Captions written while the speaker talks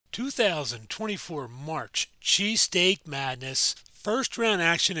2024 March Cheesesteak Madness. First round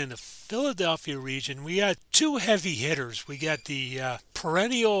action in the Philadelphia region. We got two heavy hitters. We got the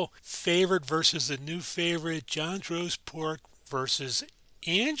perennial favorite versus the new favorite, John's Roast Pork versus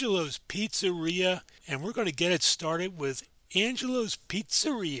Angelo's Pizzeria. And we're going to get it started with Angelo's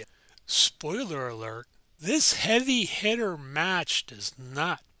Pizzeria. Spoiler alert, this heavy hitter match does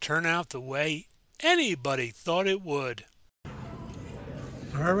not turn out the way anybody thought it would.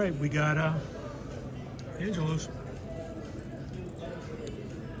 All right, we got Angelo's.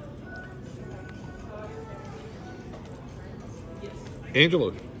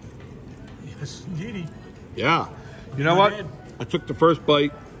 Angelo. Yes, indeed. Yeah. You know what? I took the first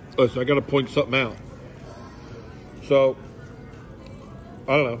bite. Listen, I got to point something out. So,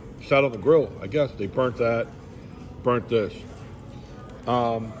 I don't know. Sat on the grill. I guess they burnt that. Burnt this.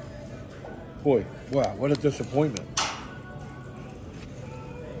 Boy, wow, what a disappointment.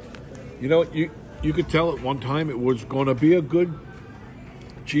 You know, you could tell at one time it was going to be a good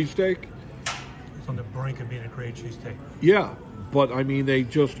cheesesteak. It's on the brink of being a great cheesesteak. Yeah, but I mean,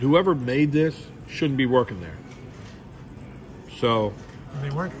 whoever made this shouldn't be working there. So. And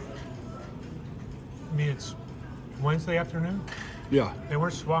they weren't. I mean, it's Wednesday afternoon. Yeah. They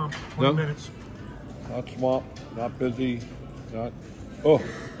weren't swamped. 20 minutes. Not swamped, not busy, not. Oh.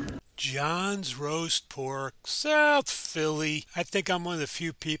 John's Roast Pork, South Philly. I think I'm one of the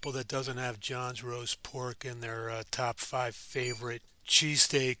few people that doesn't have John's Roast Pork in their top 5 favorite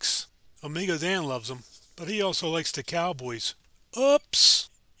cheesesteaks. Amigo Dan loves them, but he also likes the Cowboys. Oops!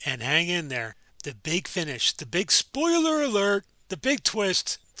 And hang in there. The big finish, the big spoiler alert, the big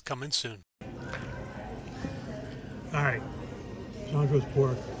twist, it's coming soon. All right, John's Roast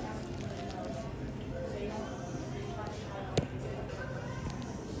Pork.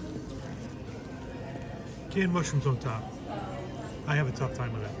 Canned mushrooms on top. I have a tough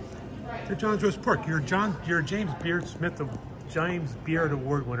time with that. They're John's Roast Pork. You're a James Beard Smith, the James Beard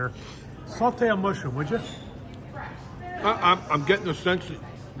Award winner. Saute a mushroom, would you? I'm getting the sense that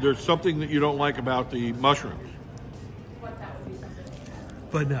there's something that you don't like about the mushrooms.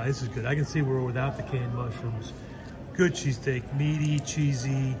 But no, this is good. I can see we're without the canned mushrooms. Good cheesesteak, meaty,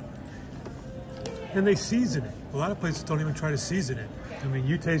 cheesy, and they season it. A lot of places don't even try to season it. I mean,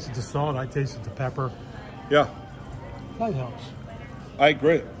 you tasted the salt, I tasted the pepper. Yeah. That helps. I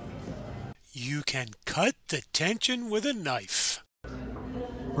agree. You can cut the tension with a knife.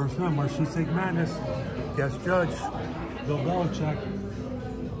 First round, our Cheesesteak Madness. Guest judge, Bill Belichick.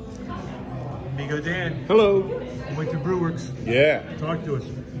 Amigo Dan. Hello. Went to Brewworks. Yeah. Talk to us.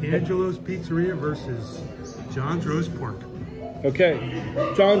 Angelo's Pizzeria versus John's Roast Pork. Okay.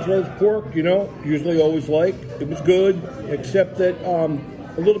 John's Roast Pork, you know, usually always like. It was good, except that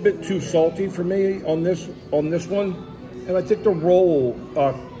a little bit too salty for me on this one. And I think the roll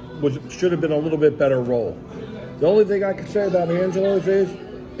should have been a little bit better roll. The only thing I can say about Angelo's is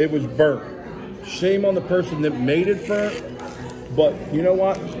it was burnt. Shame on the person that made it burnt, but you know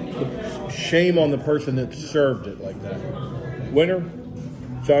what? Shame on the person that served it like that. Winner,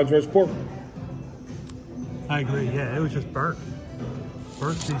 John's Roast Pork. I agree, yeah, it was just burnt.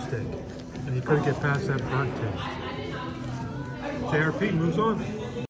 Burnt cheesesteak. And you couldn't get past that burnt taste. JRP moves on.